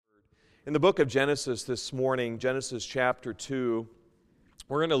In the book of Genesis this morning, Genesis chapter 2,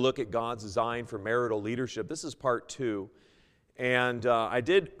 we're going to look at God's design for marital leadership. This is part 2. And I've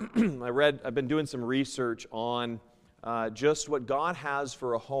been doing some research on just what God has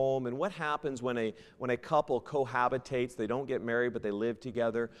for a home and what happens when a couple cohabitates. They don't get married, but they live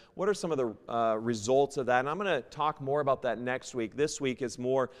together. What are some of the results of that? And I'm going to talk more about that next week. This week is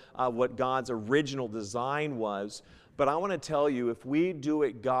more what God's original design was. But I want to tell you, if we do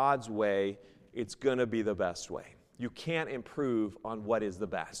it God's way, it's going to be the best way. You can't improve on what is the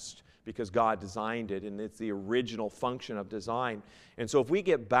best because God designed it, and it's the original function of design. And so if we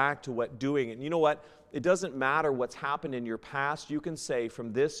get back to doing it, and you know what? It doesn't matter what's happened in your past. You can say,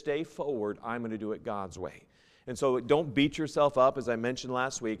 from this day forward, I'm going to do it God's way. And so don't beat yourself up, as I mentioned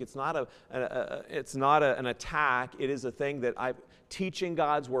last week. It's not an attack. It is a thing that I'm teaching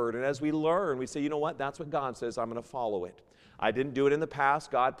God's Word. And as we learn, we say, you know what? That's what God says. I'm going to follow it. I didn't do it in the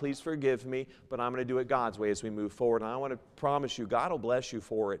past. God, please forgive me. But I'm going to do it God's way as we move forward. And I want to promise you, God will bless you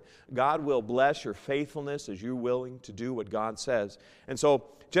for it. God will bless your faithfulness as you're willing to do what God says. And so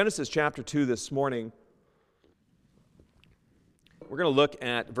Genesis chapter 2 this morning, we're going to look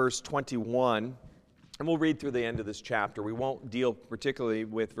at verse 21. And we'll read through the end of this chapter. We won't deal particularly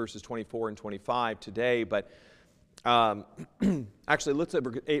with verses 24 and 25 today, but actually, let's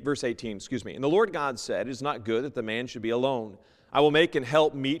look at verse 18, And the Lord God said, it is not good that the man should be alone. I will make and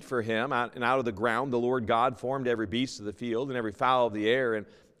help meet for him, and out of the ground the Lord God formed every beast of the field and every fowl of the air, and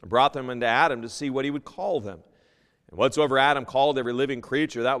brought them unto Adam to see what he would call them. And whatsoever Adam called every living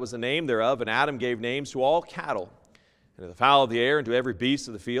creature, that was the name thereof, and Adam gave names to all cattle, and to the fowl of the air, and to every beast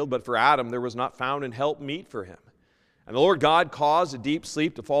of the field. But for Adam there was not found an help meet for him. And the Lord God caused a deep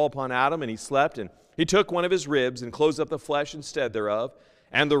sleep to fall upon Adam, and he slept, and he took one of his ribs, and closed up the flesh instead thereof.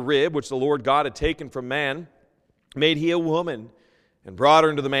 And the rib which the Lord God had taken from man made he a woman, and brought her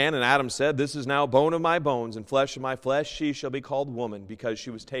unto the man. And Adam said, this is now bone of my bones, and flesh of my flesh. She shall be called woman, because she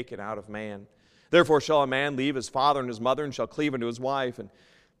was taken out of man. Therefore shall a man leave his father and his mother, and shall cleave unto his wife, and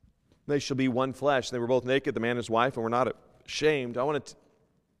they shall be one flesh. They were both naked, the man and his wife, and were not ashamed. I want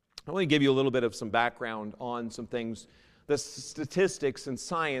to give you a little bit of some background on some things that statistics and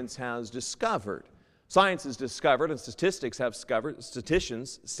science has discovered. Science has discovered, and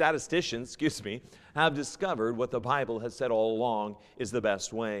statisticians have discovered what the Bible has said all along is the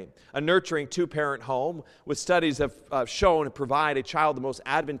best way. A nurturing two-parent home with studies have shown to provide a child the most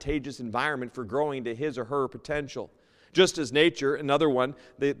advantageous environment for growing to his or her potential. Just as nature, another one,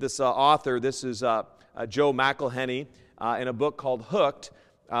 this author, this is Joe McElhenney, in a book called Hooked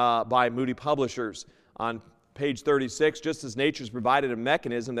by Moody Publishers. On page 36, just as nature's provided a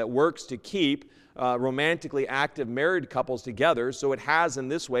mechanism that works to keep romantically active married couples together, so it has in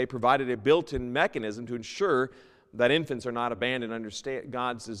this way provided a built-in mechanism to ensure that infants are not abandoned. Understand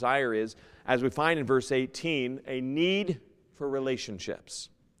God's desire is, as we find in verse 18, a need for relationships.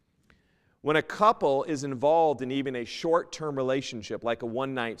 When a couple is involved in even a short-term relationship, like a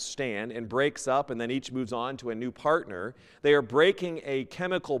one-night stand, and breaks up and then each moves on to a new partner, they are breaking a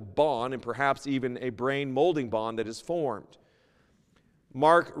chemical bond and perhaps even a brain-molding bond that is formed.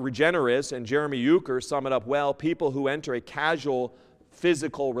 Mark Regeneris and Jeremy Euchre sum it up well. People who enter a casual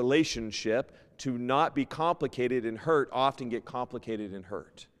physical relationship to not be complicated and hurt often get complicated and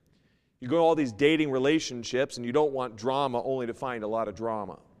hurt. You go to all these dating relationships and you don't want drama only to find a lot of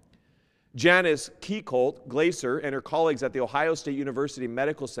drama. Janice Keikolt Glaser and her colleagues at the Ohio State University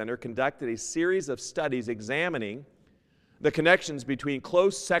Medical Center conducted a series of studies examining the connections between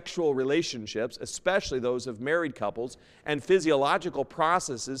close sexual relationships, especially those of married couples, and physiological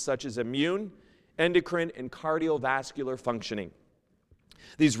processes such as immune, endocrine, and cardiovascular functioning.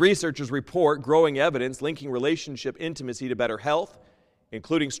 These researchers report growing evidence linking relationship intimacy to better health,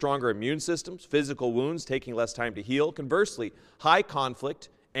 including stronger immune systems, physical wounds taking less time to heal. Conversely, high conflict,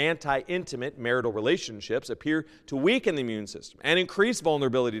 anti-intimate marital relationships appear to weaken the immune system and increase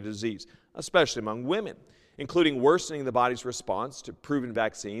vulnerability to disease, especially among women, including worsening the body's response to proven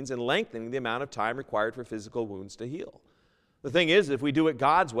vaccines and lengthening the amount of time required for physical wounds to heal. The thing is, if we do it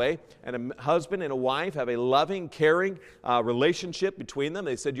God's way, and a husband and a wife have a loving, caring relationship between them,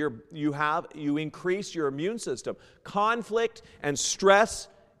 they said you increase your immune system. Conflict and stress,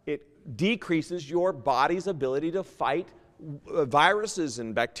 it decreases your body's ability to fight viruses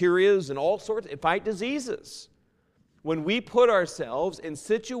and bacterias and all sorts, fight diseases. When we put ourselves in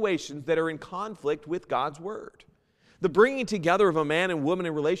situations that are in conflict with God's Word. The bringing together of a man and woman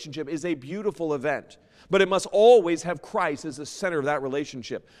in relationship is a beautiful event, but it must always have Christ as the center of that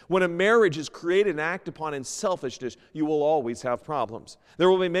relationship. When a marriage is created and acted upon in selfishness, you will always have problems. There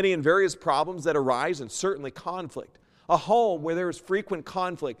will be many and various problems that arise, and certainly conflict. A home where there is frequent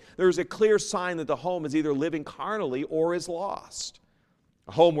conflict. There is a clear sign that the home is either living carnally or is lost.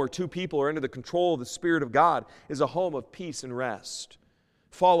 A home where two people are under the control of the Spirit of God is a home of peace and rest.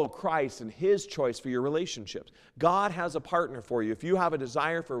 Follow Christ and His choice for your relationships. God has a partner for you. If you have a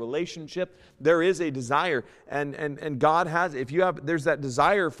desire for a relationship, there is a desire. And God has, there's that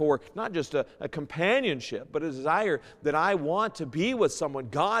desire for not just a companionship, but a desire that I want to be with someone.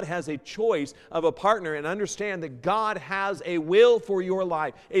 God has a choice of a partner, and understand that God has a will for your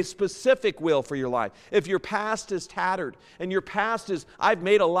life, a specific will for your life. If your past is tattered and your past is, I've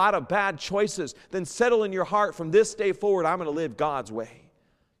made a lot of bad choices, then settle in your heart, from this day forward, I'm going to live God's way.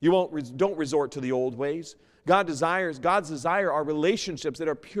 Don't resort to the old ways. God's desire are relationships that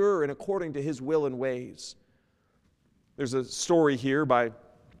are pure and according to His will and ways. There's a story here by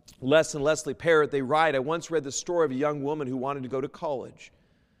Les and Leslie Parrott. They write, I once read the story of a young woman who wanted to go to college.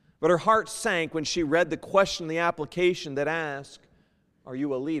 But her heart sank when she read the question in the application that asked, are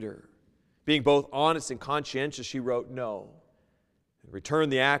you a leader? Being both honest and conscientious, she wrote no.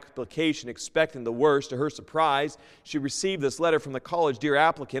 Returned the application expecting the worst. To her surprise, she received this letter from the college. Dear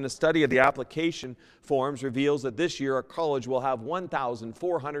applicant, a study of the application forms reveals that this year our college will have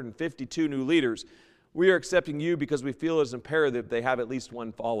 1,452 new leaders. We are accepting you because we feel it is imperative they have at least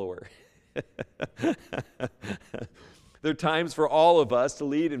one follower. There are times for all of us to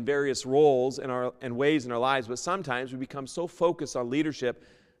lead in various roles and ways in our lives, but sometimes we become so focused on leadership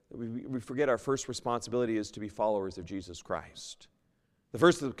that we forget our first responsibility is to be followers of Jesus Christ. The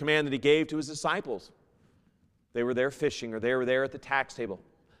first command that He gave to His disciples, they were there fishing, or they were there at the tax table.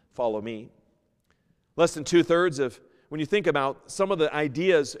 Follow me. Less than 2/3 of, when you think about some of the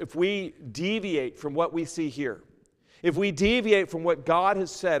ideas, if we deviate from what we see here, if we deviate from what God has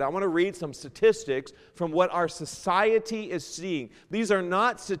said, I want to read some statistics from what our society is seeing. These are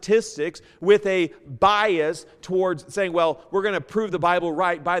not statistics with a bias towards saying, well, we're going to prove the Bible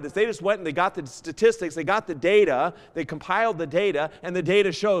right by this. They just went and they got the statistics, they got the data, they compiled the data, and the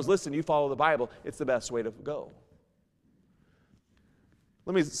data shows, listen, you follow the Bible, it's the best way to go.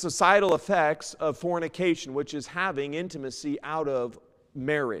 Societal effects of fornication, which is having intimacy out of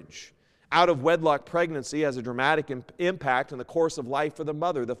marriage. Out of wedlock pregnancy has a dramatic impact on the course of life for the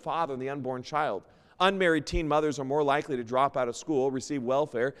mother, the father, and the unborn child. Unmarried teen mothers are more likely to drop out of school, receive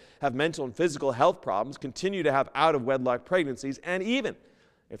welfare, have mental and physical health problems, continue to have out of wedlock pregnancies, and even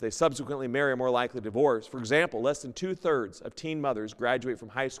if they subsequently marry, are more likely to divorce. For example, less than 2/3 of teen mothers graduate from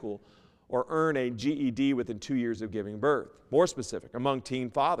high school or earn a GED within 2 years of giving birth. More specific, among teen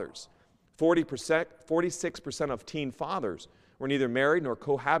fathers, 46% of teen fathers were neither married nor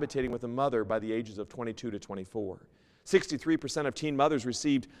cohabitating with a mother by the ages of 22 to 24. 63% of teen mothers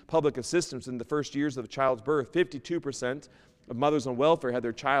received public assistance in the first years of the child's birth. 52% of mothers on welfare had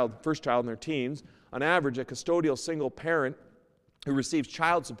their first child in their teens. On average, a custodial single parent who receives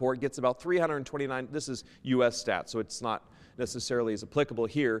child support gets about 329, this is U.S. stats, so it's not necessarily as applicable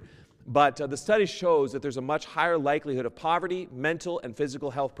here, but the study shows that there's a much higher likelihood of poverty, mental, and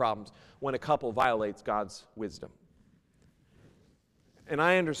physical health problems when a couple violates God's wisdom. And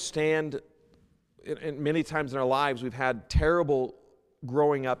I understand, and many times in our lives, we've had terrible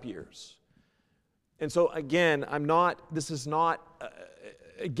growing up years. And so again, this is not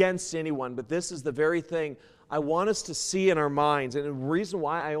against anyone, but this is the very thing I want us to see in our minds. And the reason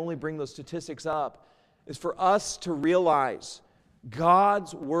why I only bring those statistics up is for us to realize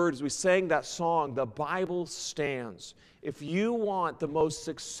God's word. As we sang that song, the Bible stands. If you want the most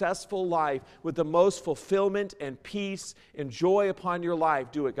successful life with the most fulfillment and peace and joy upon your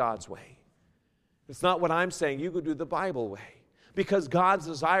life, do it God's way. It's not what I'm saying. You go do the Bible way. Because God's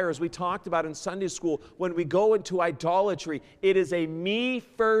desire, as we talked about in Sunday school, when we go into idolatry, it is a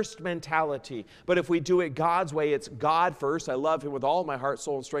me-first mentality. But if we do it God's way, it's God first. I love Him with all my heart,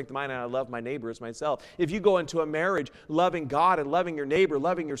 soul, and strength of mind, and I love my neighbor as myself. If you go into a marriage loving God and loving your neighbor,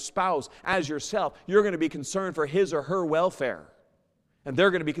 loving your spouse as yourself, you're going to be concerned for his or her welfare. And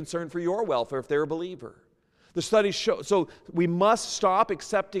they're going to be concerned for your welfare if they're a believer. The studies show, so we must stop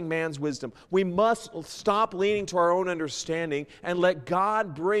accepting man's wisdom. We must stop leaning to our own understanding and let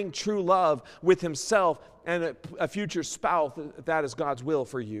God bring true love with Himself and a future spouse, if that is God's will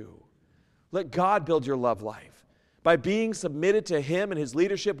for you. Let God build your love life. By being submitted to Him and His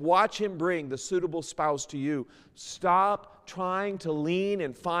leadership, watch Him bring the suitable spouse to you. Stop trying to lean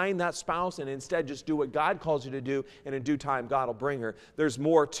and find that spouse and instead just do what God calls you to do, and in due time God will bring her. There's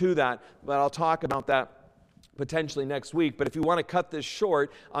more to that, but I'll talk about that potentially next week. But if you want to cut this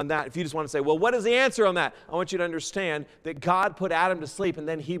short on that, if you just want to say, well, what is the answer on that? I want you to understand that God put Adam to sleep and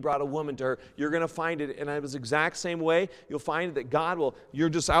then he brought a woman to her. You're going to find it, and it was the exact same way. You'll find that you're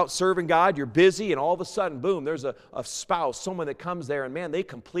just out serving God, you're busy, and all of a sudden, boom, there's a spouse, someone that comes there, and man, they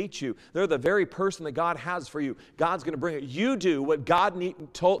complete you. They're the very person that God has for you. God's going to bring it. You do what God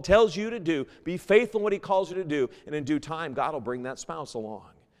tells you to do. Be faithful in what he calls you to do, and in due time, God will bring that spouse along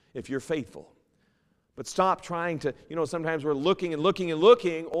if you're faithful. But stop trying to, sometimes we're looking and looking and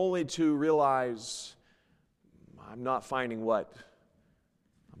looking only to realize I'm not finding what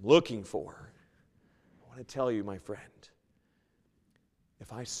I'm looking for. I want to tell you, my friend,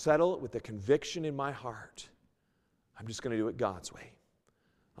 if I settle it with the conviction in my heart, I'm just going to do it God's way.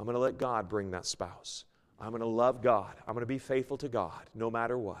 I'm going to let God bring that spouse. I'm going to love God. I'm going to be faithful to God no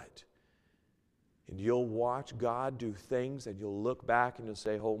matter what. And you'll watch God do things and you'll look back and you'll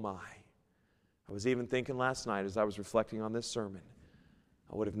say, oh my. I was even thinking last night as I was reflecting on this sermon,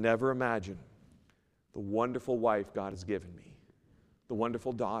 I would have never imagined the wonderful wife God has given me, the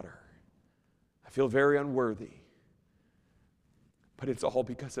wonderful daughter. I feel very unworthy, but it's all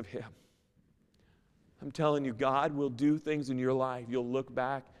because of Him. I'm telling you, God will do things in your life. You'll look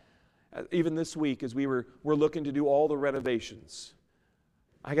back, even this week as we're looking to do all the renovations.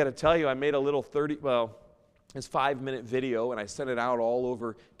 I got to tell you, I made a little 5-minute video, and I sent it out all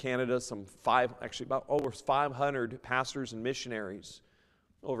over Canada, about over 500 pastors and missionaries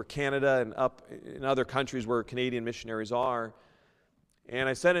over Canada and up in other countries where Canadian missionaries are. And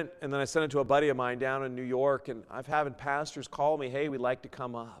I sent it, and then I sent it to a buddy of mine down in New York, and I've had pastors call me, hey, we'd like to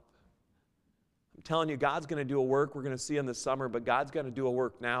come up. I'm telling you, God's going to do a work we're going to see in the summer, but God's going to do a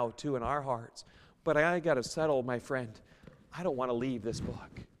work now, too, in our hearts. But I got to settle, my friend, I don't want to leave this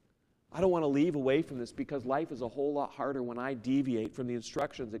book. I don't want to leave away from this because life is a whole lot harder when I deviate from the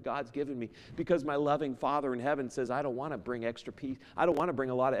instructions that God's given me, because my loving Father in heaven says, I don't want to bring extra peace. I don't want to bring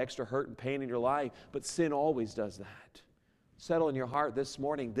a lot of extra hurt and pain in your life, but sin always does that. Settle in your heart this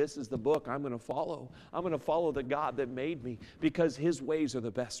morning, this is the book I'm going to follow. I'm going to follow the God that made me because His ways are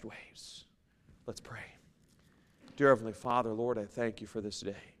the best ways. Let's pray. Dear Heavenly Father, Lord, I thank you for this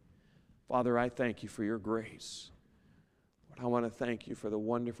day. Father, I thank you for your grace. I want to thank you for the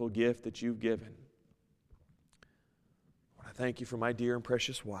wonderful gift that you've given. Lord, I thank you for my dear and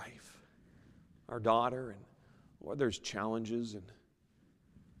precious wife, our daughter, and Lord, there's challenges, and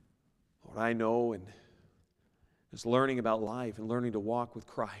Lord, I know, and just learning about life and learning to walk with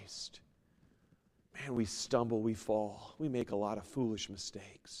Christ. Man, we stumble, we fall, we make a lot of foolish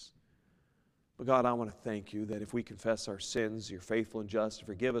mistakes. But God, I want to thank you that if we confess our sins, you're faithful and just to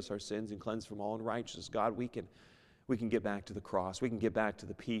forgive us our sins and cleanse from all unrighteousness. God, we can get back to the cross. We can get back to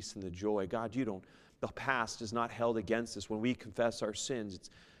the peace and the joy. God, the past is not held against us. When we confess our sins, it's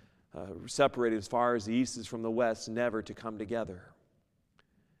separated as far as the east is from the west, never to come together.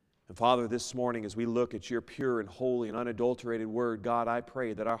 And Father, this morning as we look at your pure and holy and unadulterated word, God, I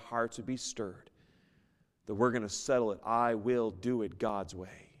pray that our hearts would be stirred, that we're going to settle it. I will do it God's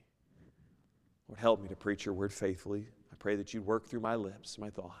way. Lord, help me to preach your word faithfully. I pray that you'd work through my lips, my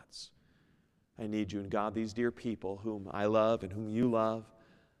thoughts. I need you, and God, these dear people whom I love and whom you love,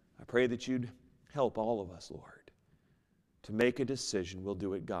 I pray that you'd help all of us, Lord, to make a decision. We'll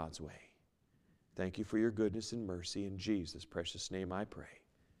do it God's way. Thank you for your goodness and mercy. In Jesus' precious name I pray.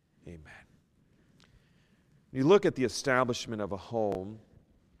 Amen. You look at the establishment of a home,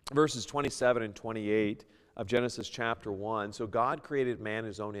 verses 27 and 28 of Genesis chapter 1. So God created man in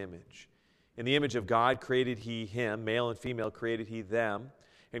His own image. In the image of God created He him, male and female created He them.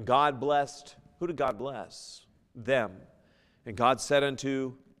 And God blessed, who did God bless? Them. And God said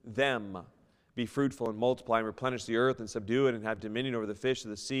unto them, be fruitful and multiply and replenish the earth and subdue it and have dominion over the fish of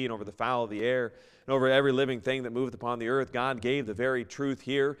the sea and over the fowl of the air and over every living thing that moveth upon the earth. God gave the very truth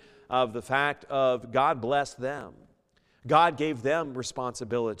here of the fact of God blessed them. God gave them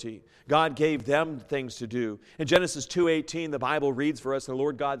responsibility. God gave them things to do. In Genesis 2:18, the Bible reads for us, the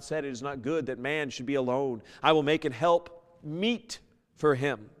Lord God said, it is not good that man should be alone. I will make an help meet for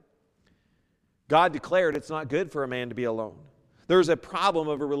him. God declared it's not good for a man to be alone. There's a problem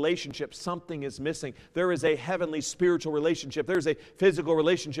of a relationship. Something is missing. There is a heavenly spiritual relationship. There's a physical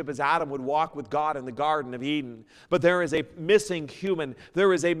relationship as Adam would walk with God in the Garden of Eden. But there is a missing human.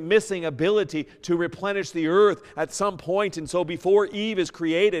 There is a missing ability to replenish the earth at some point. And so before Eve is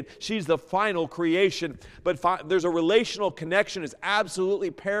created, she's the final creation. But there's a relational connection that's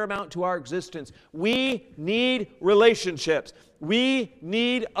absolutely paramount to our existence. We need relationships. We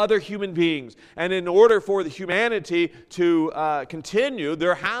need other human beings. And in order for the humanity to continue,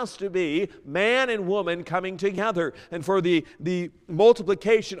 there has to be man and woman coming together, and for the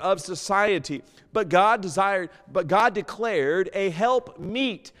multiplication of society. But God declared a help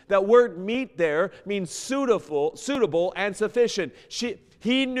meet. That word meet there means suitable and sufficient.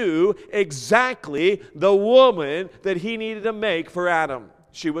 He knew exactly the woman that he needed to make for Adam.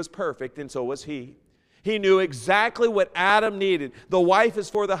 She was perfect, and so was he. He knew exactly what Adam needed. The wife is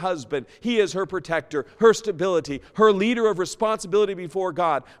for the husband. He is her protector, her stability, her leader of responsibility before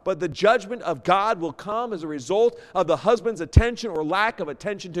God. But the judgment of God will come as a result of the husband's attention or lack of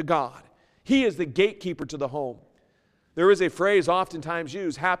attention to God. He is the gatekeeper to the home. There is a phrase oftentimes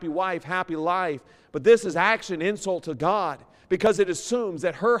used, happy wife, happy life. But this is actually an insult to God, because it assumes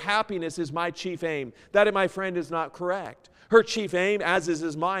that her happiness is my chief aim. That, my friend, is not correct. Her chief aim, as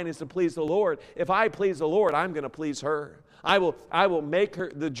is mine, is to please the Lord. If I please the Lord, I'm going to please her. I will make her,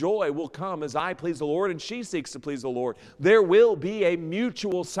 the joy will come as I please the Lord and she seeks to please the Lord. There will be a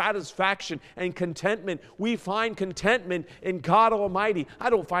mutual satisfaction and contentment. We find contentment in God Almighty. I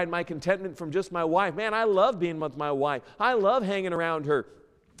don't find my contentment from just my wife. Man, I love being with my wife. I love hanging around her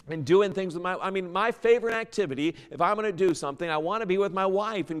and doing things with my favorite activity, if I'm going to do something, I want to be with my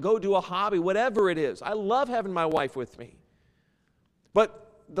wife and go do a hobby, whatever it is. I love having my wife with me.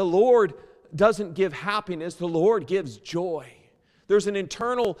 But the Lord doesn't give happiness, the Lord gives joy. There's an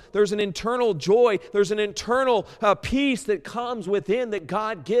internal joy, there's an internal peace that comes within that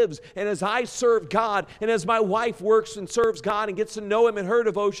God gives. And as I serve God, and as my wife works and serves God and gets to know Him in her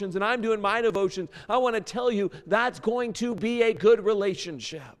devotions, and I'm doing my devotions, I want to tell you that's going to be a good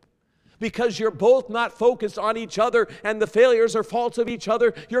relationship. Because you're both not focused on each other and the failures or faults of each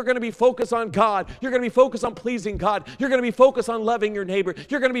other. You're going to be focused on God. You're going to be focused on pleasing God. You're going to be focused on loving your neighbor.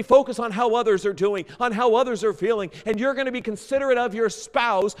 You're going to be focused on how others are doing, on how others are feeling. And you're going to be considerate of your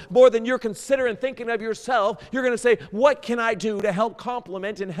spouse more than you're considering thinking of yourself. You're going to say, what can I do to help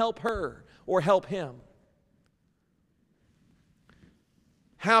complement and help her or help him?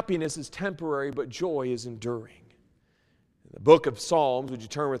 Happiness is temporary, but joy is enduring. The book of Psalms, would you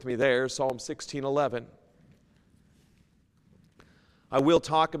turn with me there, Psalm 16:11. I will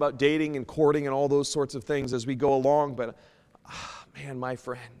talk about dating and courting and all those sorts of things as we go along, but man, my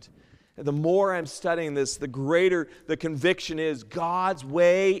friend, the more I'm studying this, the greater the conviction is God's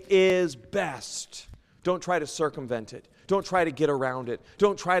way is best. Don't try to circumvent it. Don't try to get around it.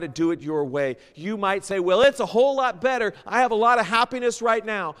 Don't try to do it your way. You might say, well, it's a whole lot better. I have a lot of happiness right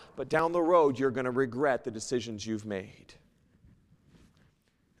now. But down the road, you're going to regret the decisions you've made.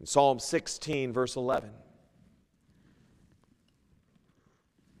 In Psalm 16, verse 11.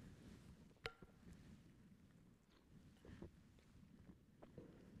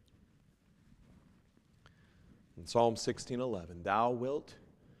 In Psalm 16:11, thou wilt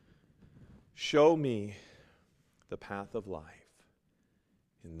show me the path of life.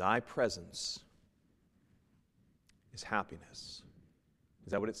 In thy presence is happiness.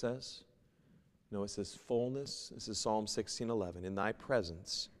 Is that what it says? No, it says fullness. This is Psalm 16:11. In thy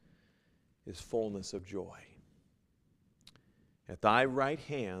presence is fullness of joy. At thy right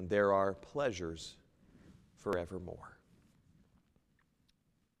hand there are pleasures forevermore.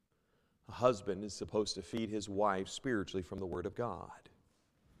 A husband is supposed to feed his wife spiritually from the Word of God.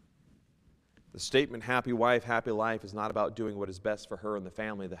 The statement, happy wife, happy life, is not about doing what is best for her and the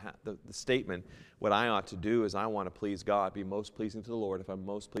family. The statement, what I ought to do is I want to please God, be most pleasing to the Lord. If I'm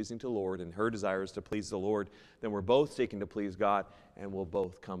most pleasing to the Lord and her desire is to please the Lord, then we're both seeking to please God and we'll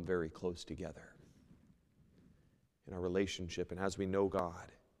both come very close together in our relationship and as we know God.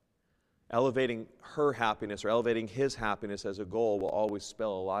 Elevating her happiness or elevating his happiness as a goal will always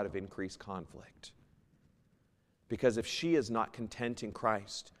spell a lot of increased conflict. Because if she is not content in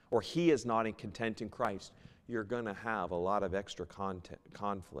Christ, or he is not content in Christ, you're going to have a lot of extra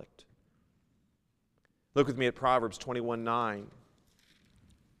conflict. Look with me at Proverbs 21:9.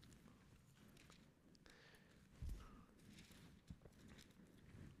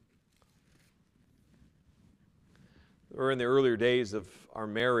 We're in the earlier days of our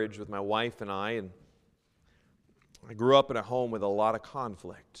marriage with my wife and I grew up in a home with a lot of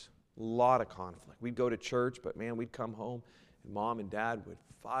conflict. A lot of conflict. We'd go to church, but man, we'd come home and Mom and Dad would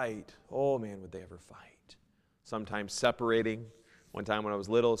fight. Oh man, would they ever fight. Sometimes separating. One time when I was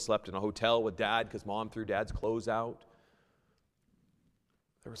little, I slept in a hotel with Dad because Mom threw Dad's clothes out.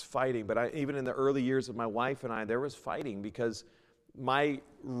 There was fighting, but even in the early years of my wife and I, there was fighting because my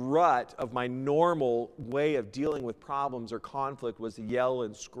rut of my normal way of dealing with problems or conflict was to yell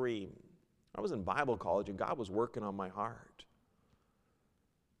and scream. I was in Bible college and God was working on my heart.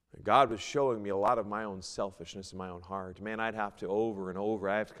 God was showing me a lot of my own selfishness in my own heart. Man, I'd have to over and over,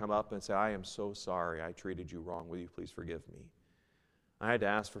 I have to come up and say, I am so sorry I treated you wrong. Will you please forgive me? I had to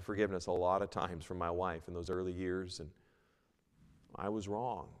ask for forgiveness a lot of times from my wife in those early years, and I was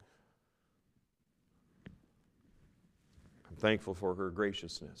wrong. I'm thankful for her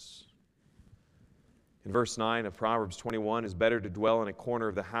graciousness. In verse 9 of Proverbs 21, it's better to dwell in a corner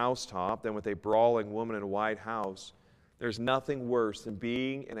of the housetop than with a brawling woman in a wide house. There's nothing worse than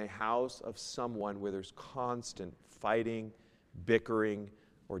being in a house of someone where there's constant fighting, bickering,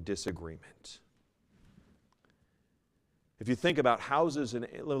 or disagreement. If you think about houses, and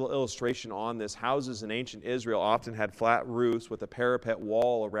a little illustration on this, houses in ancient Israel often had flat roofs with a parapet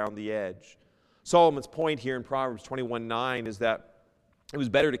wall around the edge. Solomon's point here in Proverbs 21:9 is that it was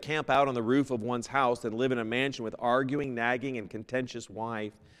better to camp out on the roof of one's house than live in a mansion with arguing, nagging, and contentious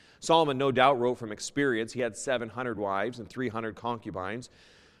wife. Solomon no doubt wrote from experience. He had 700 wives and 300 concubines.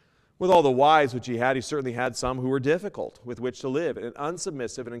 With all the wives which he certainly had some who were difficult with which to live. An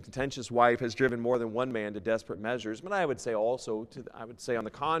unsubmissive and contentious wife has driven more than one man to desperate measures. But I would say also, on the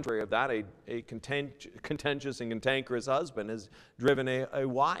contrary of that, a contentious and cantankerous husband has driven a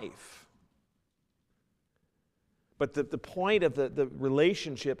wife. But the point of the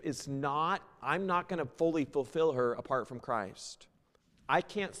relationship is not, I'm not going to fully fulfill her apart from Christ. I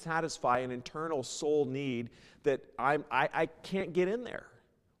can't satisfy an internal soul need that I can't get in there.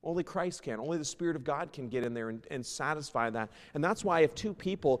 Only Christ can. Only the Spirit of God can get in there and satisfy that. And that's why if two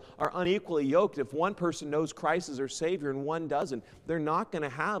people are unequally yoked, if one person knows Christ as their Savior and one doesn't, they're not going to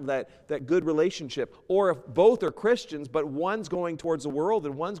have that good relationship. Or if both are Christians, but one's going towards the world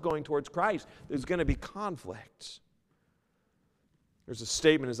and one's going towards Christ, there's going to be conflict. There's a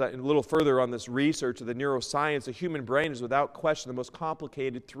statement a little further on this research of the neuroscience. The human brain is without question the most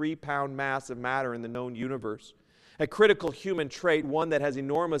complicated 3-pound mass of matter in the known universe. A critical human trait, one that has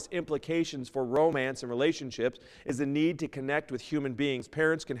enormous implications for romance and relationships, is the need to connect with human beings.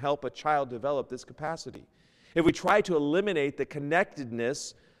 Parents can help a child develop this capacity. If we try to eliminate the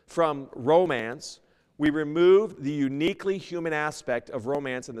connectedness from romance, we remove the uniquely human aspect of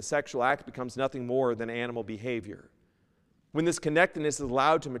romance, and the sexual act becomes nothing more than animal behavior. When this connectedness is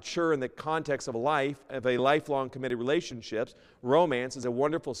allowed to mature in the context of a lifelong committed relationships, romance is a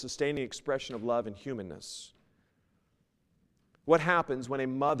wonderful sustaining expression of love and humanness. What happens when a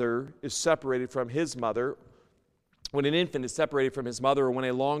mother is separated from his mother, when an infant is separated from his mother, or when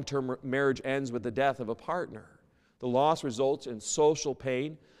a long-term marriage ends with the death of a partner? The loss results in social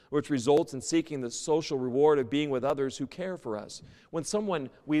pain, which results in seeking the social reward of being with others who care for us. When someone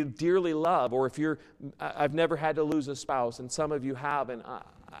we dearly love, or I've never had to lose a spouse, and some of you have, and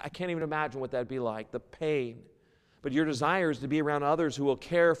I can't even imagine what that'd be like, the pain. But your desire is to be around others who will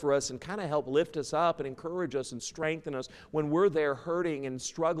care for us and kind of help lift us up and encourage us and strengthen us when we're there hurting and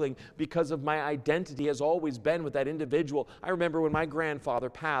struggling, because of my identity has always been with that individual. I remember when my grandfather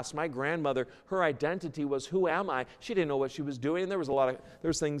passed, my grandmother, her identity was, who am I? She didn't know what she was doing. And there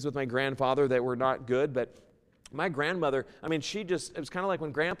was things with my grandfather that were not good, but my grandmother, it was kind of like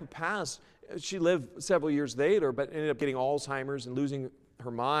when Grandpa passed, she lived several years later, but ended up getting Alzheimer's and losing her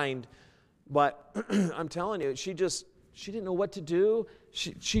mind. But I'm telling you, she didn't know what to do.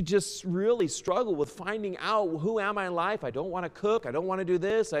 She just really struggled with finding out, who am I in life? I don't want to cook. I don't want to do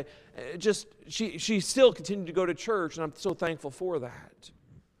this. She still continued to go to church, and I'm so thankful for that.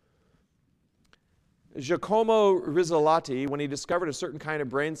 Giacomo Rizzolatti, when he discovered a certain kind of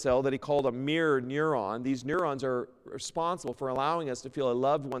brain cell that he called a mirror neuron, these neurons are responsible for allowing us to feel a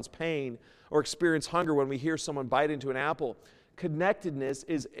loved one's pain or experience hunger when we hear someone bite into an apple. Connectedness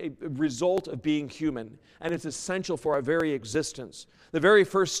is a result of being human, and it's essential for our very existence. The very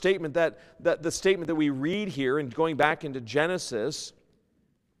first statement the statement that we read here, and going back into Genesis,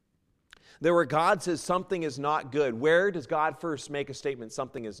 there where God says something is not good. Where does God first make a statement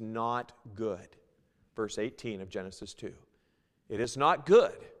something is not good? Verse 18 of Genesis 2. It is not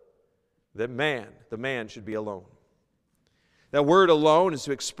good that the man should be alone. That word alone is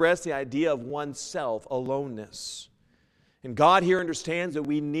to express the idea of oneself, aloneness. And God here understands that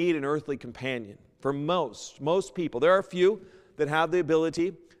we need an earthly companion. For most people, there are a few that have the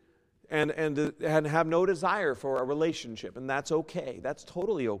ability and have no desire for a relationship, and that's okay. That's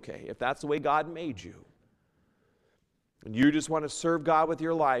totally okay if that's the way God made you. And you just want to serve God with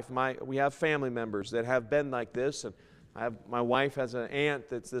your life. We have family members that have been like this, and my wife has an aunt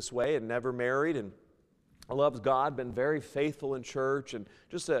that's this way and never married, and loves God, been very faithful in church, and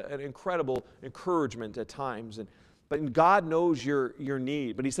just an incredible encouragement at times. But God knows your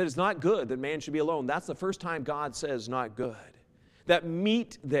need. But he said it's not good that man should be alone. That's the first time God says not good. That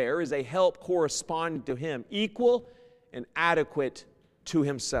meet there is a help corresponding to him, equal and adequate to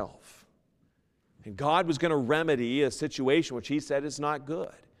himself. And God was going to remedy a situation which he said is not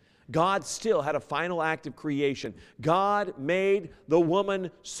good. God still had a final act of creation. God made the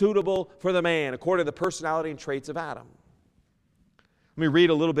woman suitable for the man according to the personality and traits of Adam. Let me read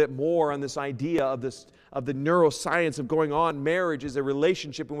a little bit more on this idea of the neuroscience of going on. Marriage is a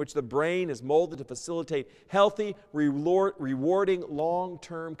relationship in which the brain is molded to facilitate healthy, rewarding,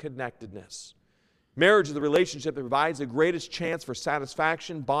 long-term connectedness. Marriage is the relationship that provides the greatest chance for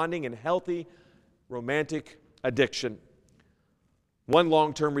satisfaction, bonding, and healthy romantic addiction. One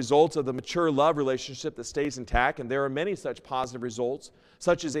long-term result of the mature love relationship that stays intact, and there are many such positive results,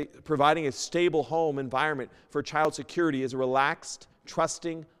 such as providing a stable home environment for child security, is a relaxed,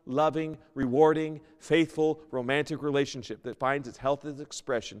 trusting, loving, rewarding, faithful, romantic relationship that finds its healthiest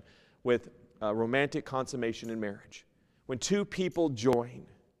expression with romantic consummation in marriage. When two people join,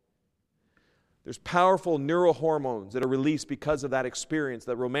 there's powerful neurohormones that are released because of that experience,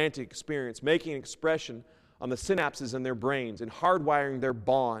 that romantic experience, making an expression on the synapses in their brains and hardwiring their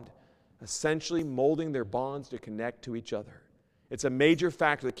bond, essentially molding their bonds to connect to each other. It's a major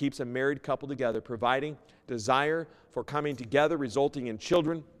factor that keeps a married couple together, providing desire for coming together, resulting in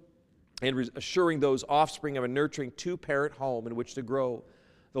children, and assuring those offspring of a nurturing two-parent home in which to grow.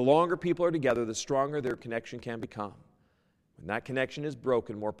 The longer people are together, the stronger their connection can become. When that connection is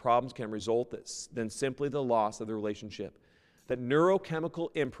broken, more problems can result than simply the loss of the relationship. That neurochemical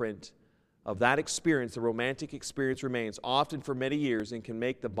imprint of that experience, the romantic experience, remains often for many years and can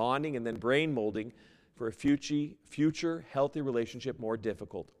make the bonding and then brain molding for a future healthy relationship more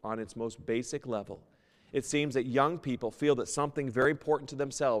difficult. On its most basic level, it seems that young people feel that something very important to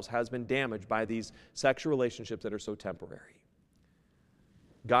themselves has been damaged by these sexual relationships that are so temporary.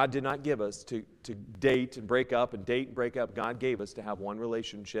 God did not give us to date and break up and date and break up. God gave us to have one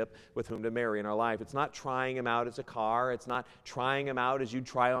relationship with whom to marry in our life. It's not trying him out as a car. It's not trying him out as you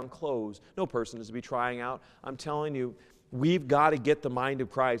try on clothes. No person is to be trying out. I'm telling you, we've got to get the mind of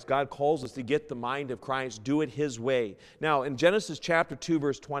Christ. God calls us to get the mind of Christ, do it his way. Now, in Genesis chapter 2,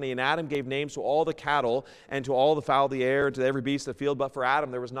 verse 20, and Adam gave names to all the cattle and to all the fowl of the air and to every beast of the field, but for Adam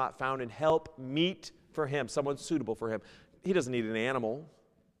there was not found an help meet for him, someone suitable for him. He doesn't need an animal.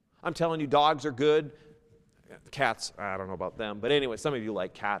 I'm telling you, dogs are good. Cats, I don't know about them. But anyway, some of you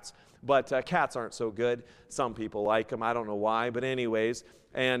like cats. But cats aren't so good. Some people like them. I don't know why. But anyways,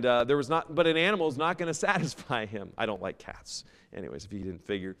 and but an animal is not going to satisfy him. I don't like cats. Anyways, if you didn't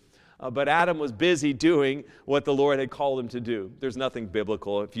figure. But Adam was busy doing what the Lord had called him to do. There's nothing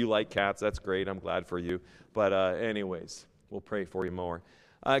biblical. If you like cats, that's great. I'm glad for you. But anyways, we'll pray for you more.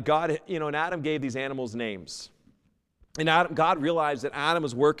 God, and Adam gave these animals names. And God realized that Adam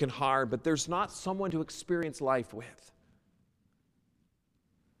was working hard, but there's not someone to experience life with.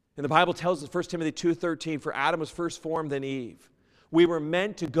 And the Bible tells us, 1 Timothy 2:13, for Adam was first formed, then Eve. We were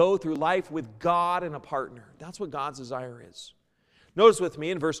meant to go through life with God and a partner. That's what God's desire is. Notice with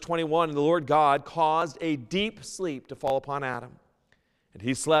me in verse 21, and the Lord God caused a deep sleep to fall upon Adam. And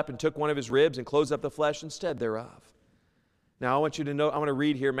he slept and took one of his ribs and closed up the flesh instead thereof. Now, I want you to know, I want to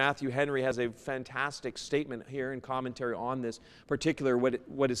read here, Matthew Henry has a fantastic statement here in commentary on this particular,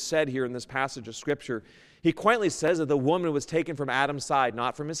 what is said here in this passage of Scripture. He quaintly says that the woman was taken from Adam's side,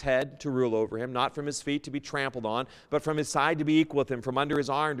 not from his head to rule over him, not from his feet to be trampled on, but from his side to be equal with him, from under his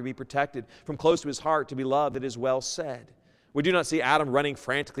arm to be protected, from close to his heart to be loved. It is well said. We do not see Adam running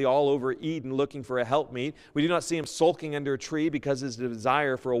frantically all over Eden looking for a helpmeet. We do not see him sulking under a tree because his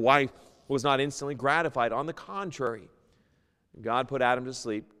desire for a wife was not instantly gratified. On the contrary, God put Adam to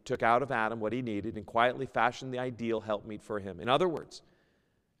sleep, took out of Adam what he needed, and quietly fashioned the ideal helpmeet for him. In other words,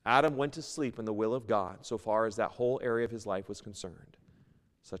 Adam went to sleep in the will of God so far as that whole area of his life was concerned.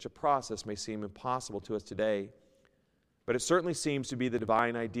 Such a process may seem impossible to us today, but it certainly seems to be the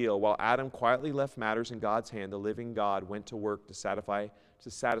divine ideal. While Adam quietly left matters in God's hand, the living God went to work to satisfy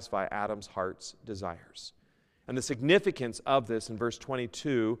Adam's heart's desires. And the significance of this in verse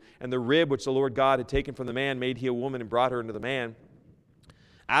 22, and the rib which the Lord God had taken from the man made he a woman and brought her into the man.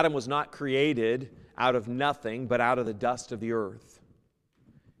 Adam was not created out of nothing, but out of the dust of the earth.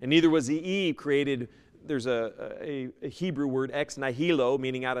 And neither was Eve created, there's a Hebrew word, ex nihilo,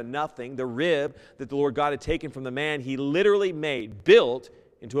 meaning out of nothing. The rib that the Lord God had taken from the man, he literally built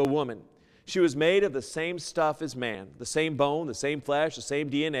into a woman. She was made of the same stuff as man, the same bone, the same flesh, the same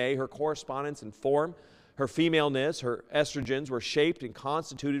DNA, her correspondence and form. Her femaleness, her estrogens were shaped and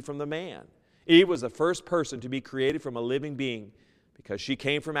constituted from the man. Eve was the first person to be created from a living being. Because she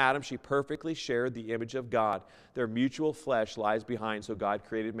came from Adam, she perfectly shared the image of God. Their mutual flesh lies behind, so God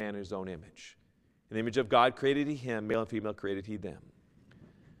created man in his own image. In the image of God created he him, male and female created he them.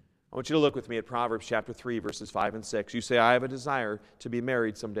 I want you to look with me at Proverbs chapter 3, verses 5 and 6. You say, I have a desire to be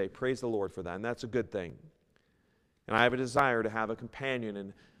married someday. Praise the Lord for that, and that's a good thing. And I have a desire to have a companion,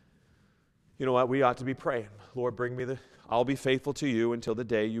 and you know what? We ought to be praying. Lord, I'll be faithful to you until the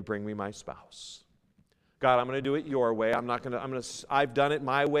day you bring me my spouse. God, I'm going to do it your way. I've done it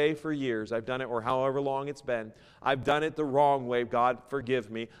my way for years. I've done it, or however long it's been. I've done it the wrong way. God, forgive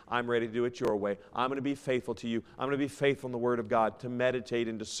me. I'm ready to do it your way. I'm going to be faithful to you. I'm going to be faithful in the Word of God, to meditate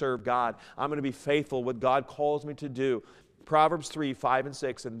and to serve God. I'm going to be faithful what God calls me to do. Proverbs 3, 5, and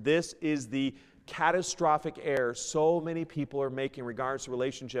 6. And this is the catastrophic error so many people are making in regards to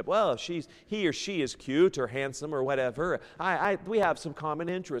relationship. Well, if he or she is cute or handsome or whatever, we have some common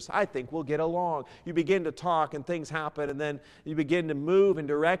interests. I think we'll get along. You begin to talk and things happen, and then you begin to move in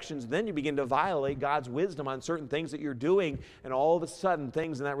directions, and then you begin to violate God's wisdom on certain things that you're doing, and all of a sudden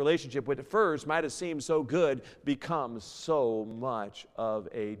things in that relationship, which at first might have seemed so good, becomes so much of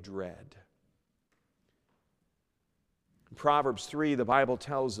a dread. In Proverbs 3, the Bible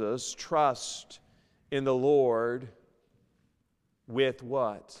tells us, trust in the Lord with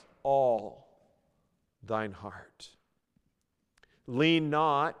what? All thine heart. Lean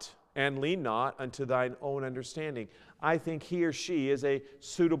not unto thine own understanding. I think he or she is a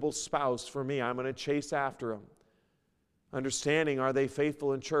suitable spouse for me. I'm going to chase after him. Understanding, are they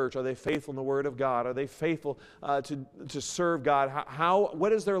faithful in church? Are they faithful in the Word of God? Are they faithful to serve God?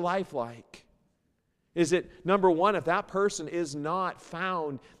 What is their life like? Is it, number one, if that person is not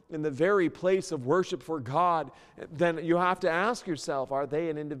found in the very place of worship for God, then you have to ask yourself, are they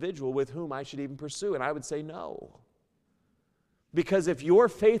an individual with whom I should even pursue? And I would say no. Because if you're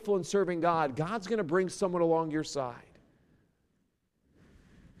faithful in serving God, God's going to bring someone along your side.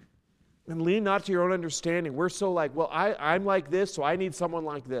 And lean not to your own understanding. We're so like, well, I'm like this, so I need someone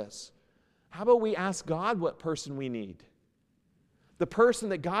like this. How about we ask God what person we need? The person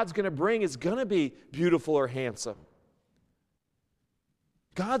that God's going to bring is going to be beautiful or handsome.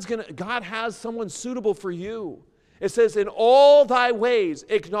 God has someone suitable for you. It says, in all thy ways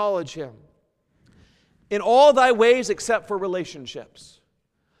acknowledge him. In all thy ways except for relationships.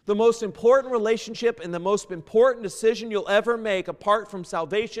 The most important relationship and the most important decision you'll ever make apart from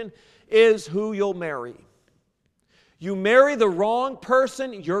salvation is who you'll marry. You marry the wrong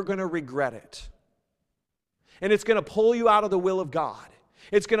person, you're going to regret it. And it's going to pull you out of the will of God.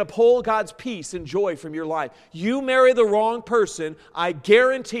 It's going to pull God's peace and joy from your life. You marry the wrong person, I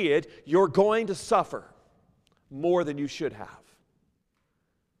guarantee it, you're going to suffer more than you should have.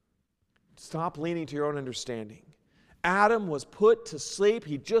 Stop leaning to your own understanding. Adam was put to sleep.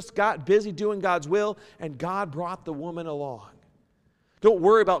 He just got busy doing God's will, and God brought the woman along. Don't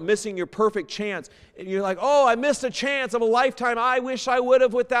worry about missing your perfect chance. And you're like, oh, I missed a chance of a lifetime. I wish I would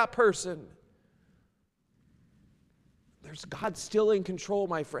have with that person. God's still in control,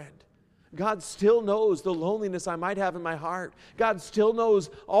 my friend. God still knows the loneliness I might have in my heart. God still knows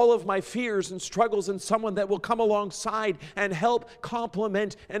all of my fears and struggles, and someone that will come alongside and help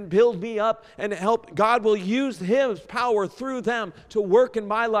complement and build me up and help. God will use His power through them to work in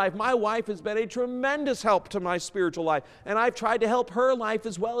my life. My wife has been a tremendous help to my spiritual life, and I've tried to help her life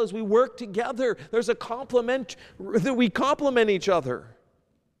as well as we work together. There's a complement that we complement each other.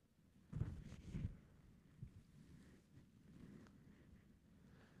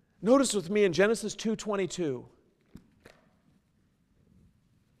 Notice with me in Genesis 2:22.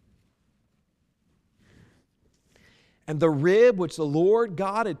 And the rib which the Lord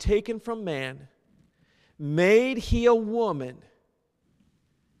God had taken from man, made he a woman.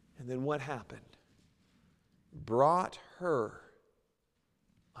 And then what happened? Brought her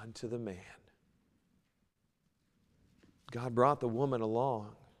unto the man. God brought the woman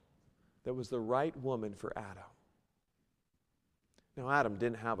along that was the right woman for Adam. Now, Adam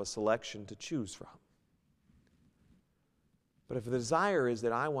didn't have a selection to choose from. But if the desire is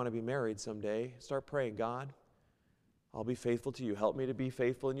that I want to be married someday, start praying, God, I'll be faithful to you. Help me to be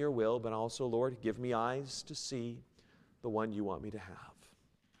faithful in your will, but also, Lord, give me eyes to see the one you want me to have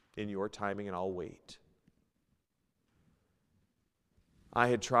in your timing, and I'll wait.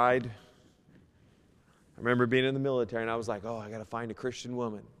 I remember being in the military, and I was like, oh, I got to find a Christian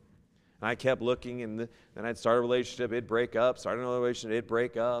woman. And I kept looking, and then I'd start a relationship, it'd break up, start another relationship, it'd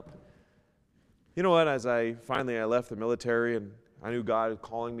break up. You know what, as I left the military, and I knew God was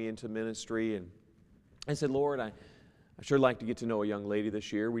calling me into ministry, and I said, Lord, I sure like to get to know a young lady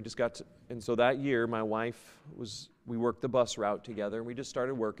this year. And so that year, my wife we worked the bus route together, and we just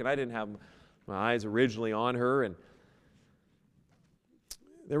started working. I didn't have my eyes originally on her, and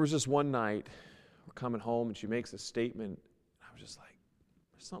there was just one night, we're coming home, and she makes a statement. I was just like,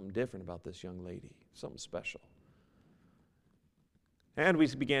 there's something different about this young lady, something special. And we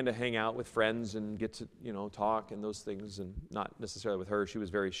began to hang out with friends and get to, talk and those things, and not necessarily with her. She was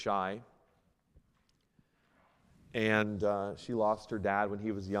very shy. And she lost her dad when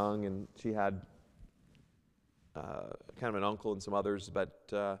he was young, and she had kind of an uncle and some others.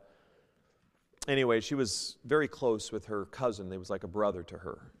 But anyway, she was very close with her cousin. He was like a brother to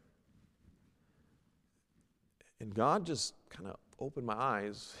her. And God just kind of opened my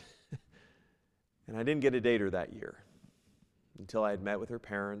eyes, and I didn't get to date her that year until I had met with her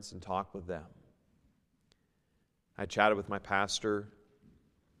parents and talked with them. I chatted with my pastor.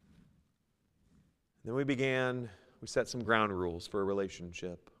 Then we set some ground rules for a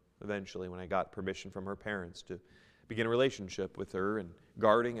relationship eventually when I got permission from her parents to begin a relationship with her and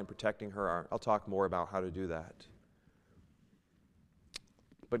guarding and protecting her. I'll talk more about how to do that.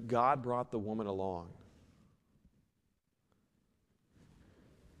 But God brought the woman along.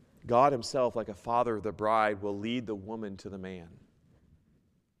 God himself, like a father of the bride, will lead the woman to the man.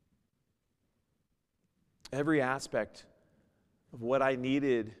 Every aspect of what I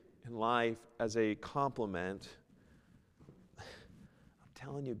needed in life as a complement, I'm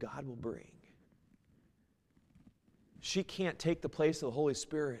telling you, God will bring. She can't take the place of the Holy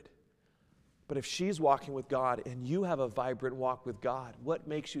Spirit. But if she's walking with God and you have a vibrant walk with God, what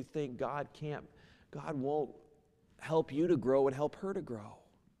makes you think God won't help you to grow and help her to grow?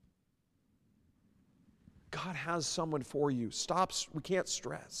 God has someone for you. We can't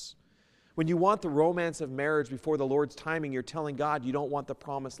stress. When you want the romance of marriage before the Lord's timing, you're telling God you don't want the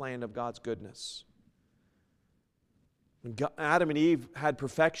promised land of God's goodness. When Adam and Eve had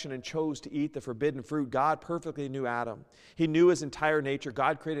perfection and chose to eat the forbidden fruit, God perfectly knew Adam. He knew his entire nature.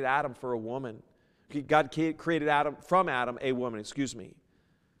 God created Adam for a woman. God created from Adam a woman,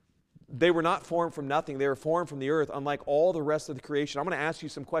 They were not formed from nothing. They were formed from the earth, unlike all the rest of the creation. I'm going to ask you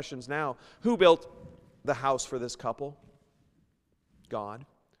some questions now. Who built the house for this couple? God.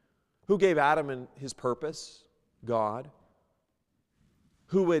 Who gave Adam his purpose? God.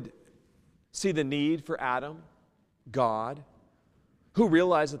 Who would see the need for Adam? God. Who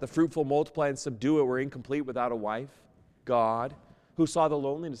realized that the fruitful, multiply, and subdue it were incomplete without a wife? God. Who saw the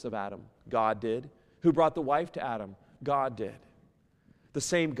loneliness of Adam? God did. Who brought the wife to Adam? God did. The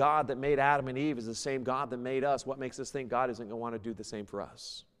same God that made Adam and Eve is the same God that made us. What makes us think God isn't going to want to do the same for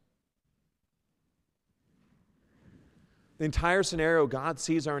us? The entire scenario, God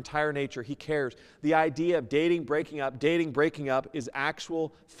sees our entire nature. He cares. The idea of dating, breaking up is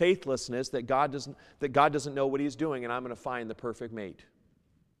actual faithlessness that God doesn't know what he's doing, and I'm going to find the perfect mate.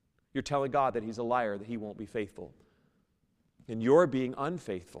 You're telling God that he's a liar, that he won't be faithful. And you're being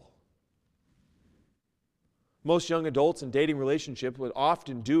unfaithful. Most young adults in dating relationships, what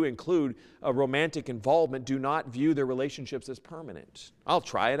often do include a romantic involvement, do not view their relationships as permanent. I'll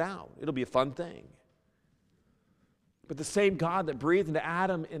try it out. It'll be a fun thing. But the same God that breathed into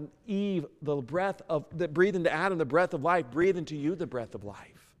Adam and Eve the breath of life, breathed into you the breath of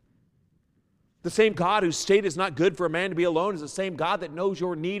life. The same God whose state is not good for a man to be alone is the same God that knows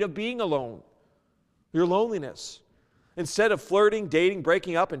your need of being alone, your loneliness. Instead of flirting, dating,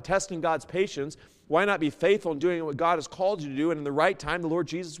 breaking up, and testing God's patience, why not be faithful in doing what God has called you to do, and in the right time, the Lord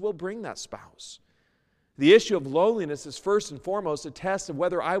Jesus will bring that spouse. The issue of loneliness is first and foremost a test of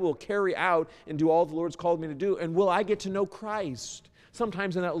whether I will carry out and do all the Lord's called me to do, and will I get to know Christ.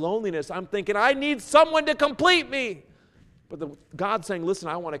 Sometimes in that loneliness, I'm thinking, I need someone to complete me. But God's saying, listen,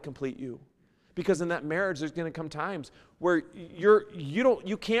 I want to complete you. Because in that marriage, there's going to come times where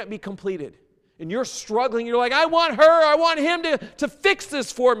you can't be completed. And you're struggling. You're like, I want him to fix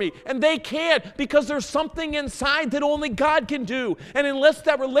this for me. And they can't, because there's something inside that only God can do. And unless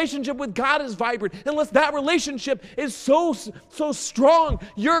that relationship with God is vibrant, unless that relationship is so strong,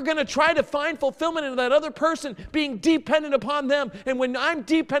 you're going to try to find fulfillment in that other person being dependent upon them. And when I'm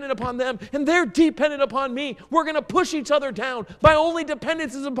dependent upon them and they're dependent upon me, we're going to push each other down. My only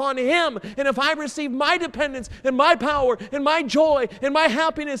dependence is upon him. And if I receive my dependence and my power and my joy and my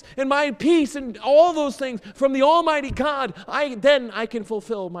happiness and my peace and all those things from the Almighty God, then I can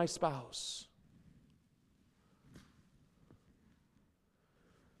fulfill my spouse.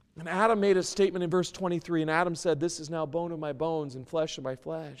 And Adam made a statement in verse 23, and Adam said, this is now bone of my bones and flesh of my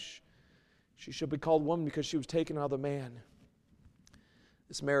flesh. She should be called woman because she was taken out of the man.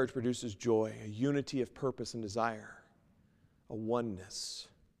 This marriage produces joy, a unity of purpose and desire, a oneness.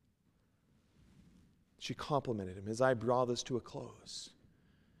 She complimented him. As I draw this to a close,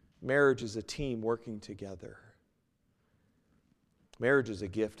 marriage is a team working together. Marriage is a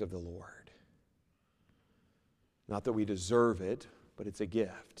gift of the Lord. Not that we deserve it, but it's a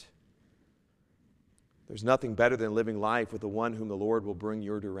gift. There's nothing better than living life with the one whom the Lord will bring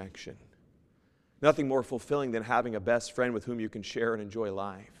your direction. Nothing more fulfilling than having a best friend with whom you can share and enjoy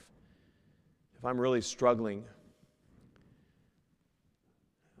life. If I'm really struggling,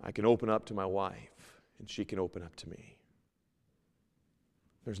 I can open up to my wife, and she can open up to me.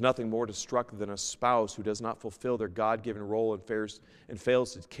 There's nothing more destructive than a spouse who does not fulfill their God-given role and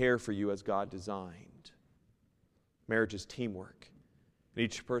fails to care for you as God designed. Marriage is teamwork. And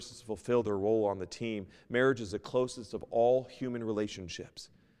each person to fulfill their role on the team. Marriage is the closest of all human relationships,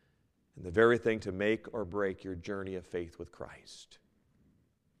 and the very thing to make or break your journey of faith with Christ.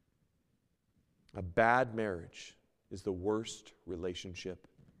 A bad marriage is the worst relationship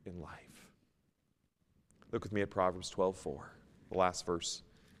in life. Look with me at Proverbs 12:4, the last verse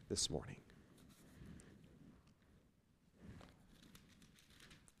this morning.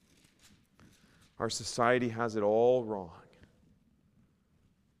 Our society has it all wrong.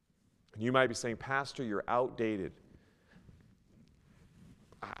 And you might be saying, Pastor, you're outdated.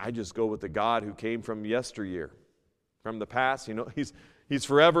 I just go with the God who came from yesteryear, from the past. You know, He's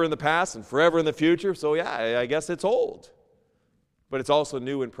forever in the past and forever in the future. So yeah, I guess it's old. But it's also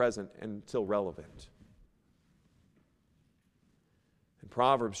new and present and still relevant. In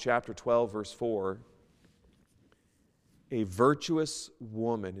Proverbs chapter 12, verse 4, a virtuous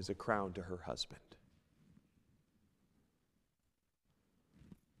woman is a crown to her husband.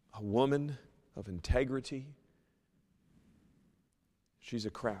 A woman of integrity, she's a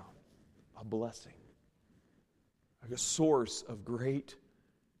crown, a blessing, a source of great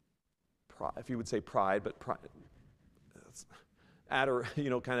pride, if you would say pride, but pride,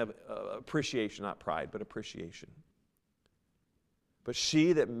 kind of appreciation, not pride, but appreciation. But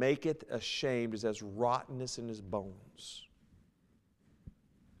she that maketh ashamed is as rottenness in his bones.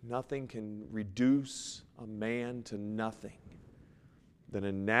 Nothing can reduce a man to nothing than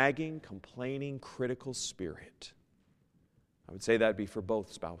a nagging, complaining, critical spirit. I would say that would be for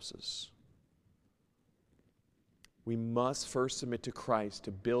both spouses. We must first submit to Christ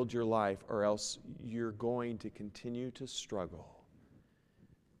to build your life, or else you're going to continue to struggle.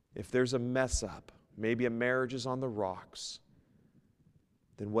 If there's a mess up, maybe a marriage is on the rocks,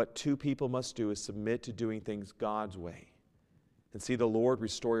 then what two people must do is submit to doing things God's way and see the Lord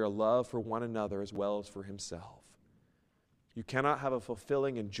restore your love for one another as well as for Himself. You cannot have a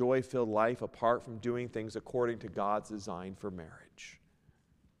fulfilling and joy-filled life apart from doing things according to God's design for marriage.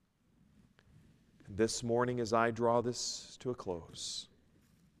 And this morning, as I draw this to a close,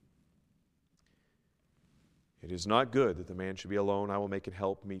 it is not good that the man should be alone. I will make it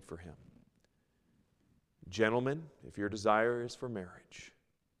help meet for him. Gentlemen, if your desire is for marriage,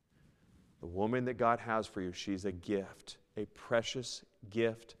 the woman that God has for you, she's a gift, a precious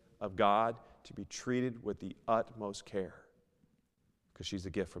gift of God to be treated with the utmost care, because she's a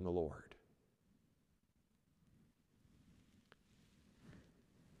gift from the Lord.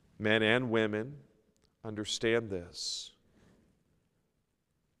 Men and women, understand this,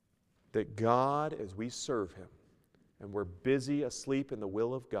 that God, as we serve Him, and we're busy asleep in the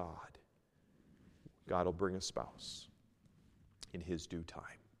will of God, God will bring a spouse in His due time.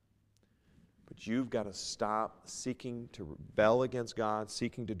 But you've got to stop seeking to rebel against God,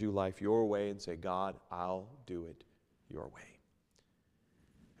 seeking to do life your way, and say, God, I'll do it your way.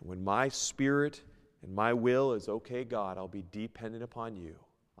 And when my spirit and my will is, okay, God, I'll be dependent upon you.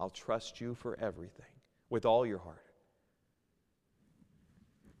 I'll trust you for everything with all your heart.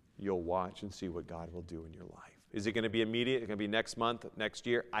 You'll watch and see what God will do in your life. Is it going to be immediate? Is it going to be next month, next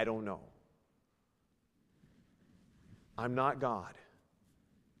year? I don't know. I'm not God.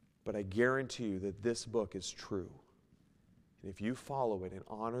 But I guarantee you that this book is true. And if you follow it and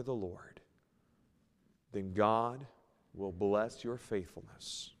honor the Lord, then God will bless your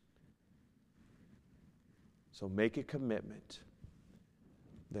faithfulness. So make a commitment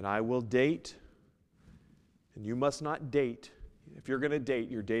that I will date, and you must not date. If you're going to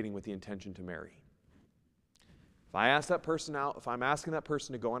date, you're dating with the intention to marry. If I ask that person out, if I'm asking that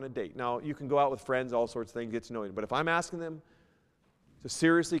person to go on a date, now you can go out with friends, all sorts of things, get to know you, but if I'm asking them to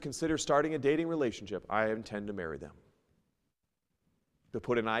seriously consider starting a dating relationship, I intend to marry them. To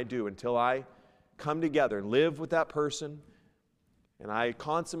put an I do until I come together and live with that person and I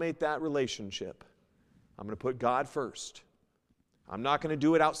consummate that relationship. I'm going to put God first. I'm not going to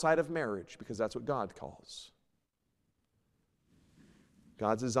do it outside of marriage because that's what God calls.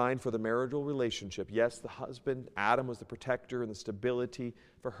 God's designed for the marital relationship. Yes, the husband, Adam, was the protector and the stability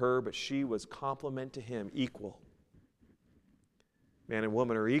for her, but she was complement to him, equal. Man and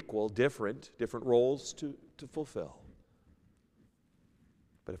woman are equal, different roles to fulfill.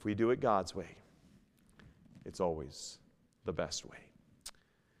 But if we do it God's way, it's always the best way.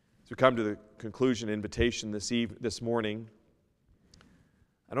 As we come to the conclusion invitation this morning,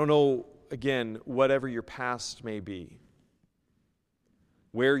 I don't know again, whatever your past may be,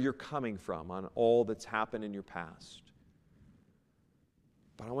 where you're coming from on all that's happened in your past.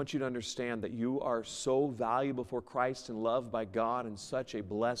 But I want you to understand that you are so valuable for Christ and loved by God and such a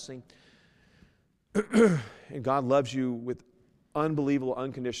blessing. And God loves you with unbelievable,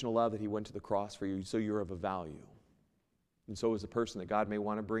 unconditional love that He went to the cross for you, so you're of a value. And so is the person that God may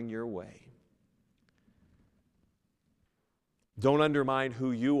want to bring your way. Don't undermine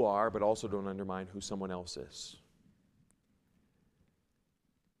who you are, but also don't undermine who someone else is.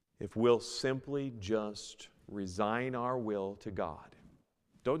 If we'll simply just resign our will to God.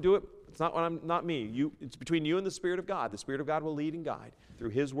 Don't do it. It's not me. It's between you and the Spirit of God. The Spirit of God will lead and guide. Through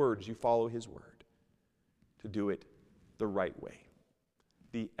His words, you follow His word to do it the right way,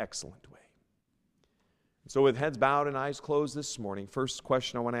 the excellent way. So with heads bowed and eyes closed this morning, first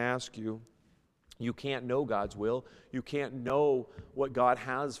question I want to ask you, you can't know God's will. You can't know what God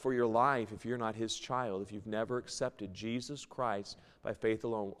has for your life if you're not His child, if you've never accepted Jesus Christ by faith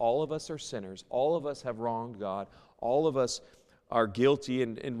alone. All of us are sinners. All of us have wronged God. All of us are guilty,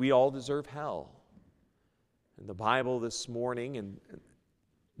 and we all deserve hell. And the Bible this morning, and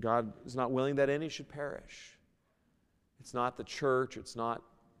God is not willing that any should perish. It's not the church. It's not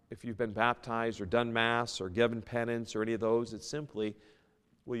if you've been baptized or done Mass or given penance or any of those. It's simply,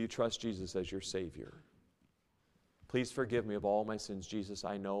 will you trust Jesus as your Savior? Please forgive me of all my sins, Jesus.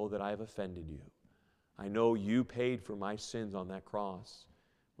 I know that I have offended you. I know you paid for my sins on that cross.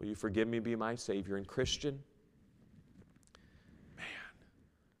 Will you forgive me and be my Savior? And Christian, man,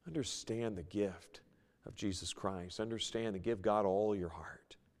 understand the gift of Jesus Christ. Understand to give God all your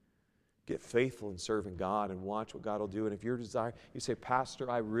heart. Get faithful in serving God and watch what God will do. And if your desire, you say, Pastor,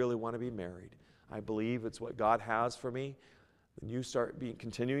 I really want to be married. I believe it's what God has for me. Then you start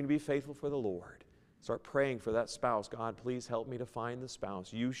continuing to be faithful for the Lord. Start praying for that spouse. God, please help me to find the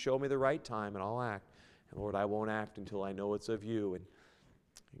spouse. You show me the right time and I'll act. And Lord, I won't act until I know it's of you. And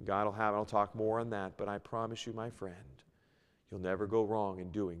God will have, I'll talk more on that. But I promise you, my friend, you'll never go wrong in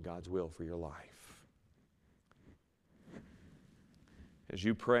doing God's will for your life. As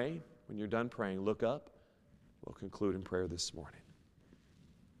you pray, when you're done praying, look up. We'll conclude in prayer this morning.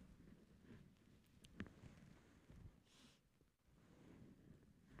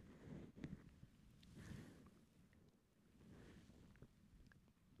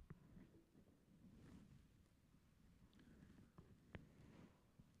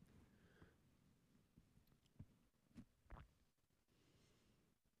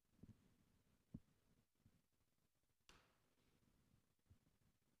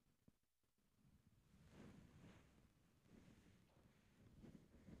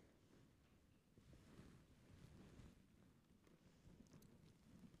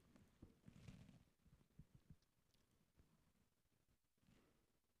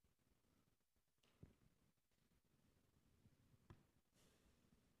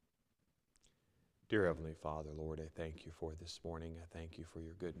 Dear Heavenly Father, Lord, I thank you for this morning. I thank you for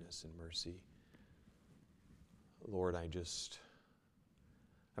your goodness and mercy. Lord, I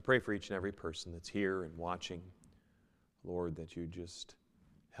pray for each and every person that's here and watching. Lord, that you just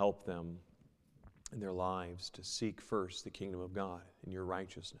help them in their lives to seek first the kingdom of God and your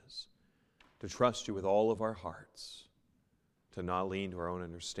righteousness, to trust you with all of our hearts, to not lean to our own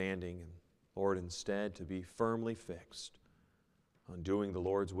understanding, and Lord, instead to be firmly fixed on doing the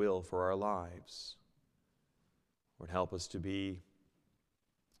Lord's will for our lives. Lord, help us to be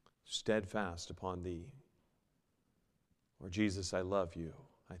steadfast upon Thee. Lord Jesus, I love you.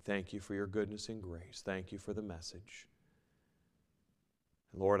 I thank you for your goodness and grace. Thank you for the message.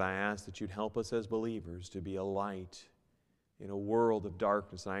 Lord, I ask that you'd help us as believers to be a light in a world of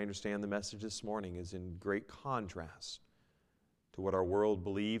darkness. And I understand the message this morning is in great contrast to what our world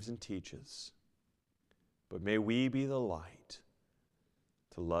believes and teaches. But may we be the light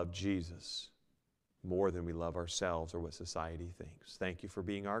to love Jesus more than we love ourselves or what society thinks. Thank you for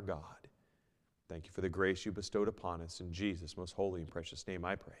being our God. Thank you for the grace you bestowed upon us. In Jesus' most holy and precious name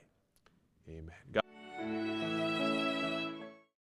I pray. Amen. God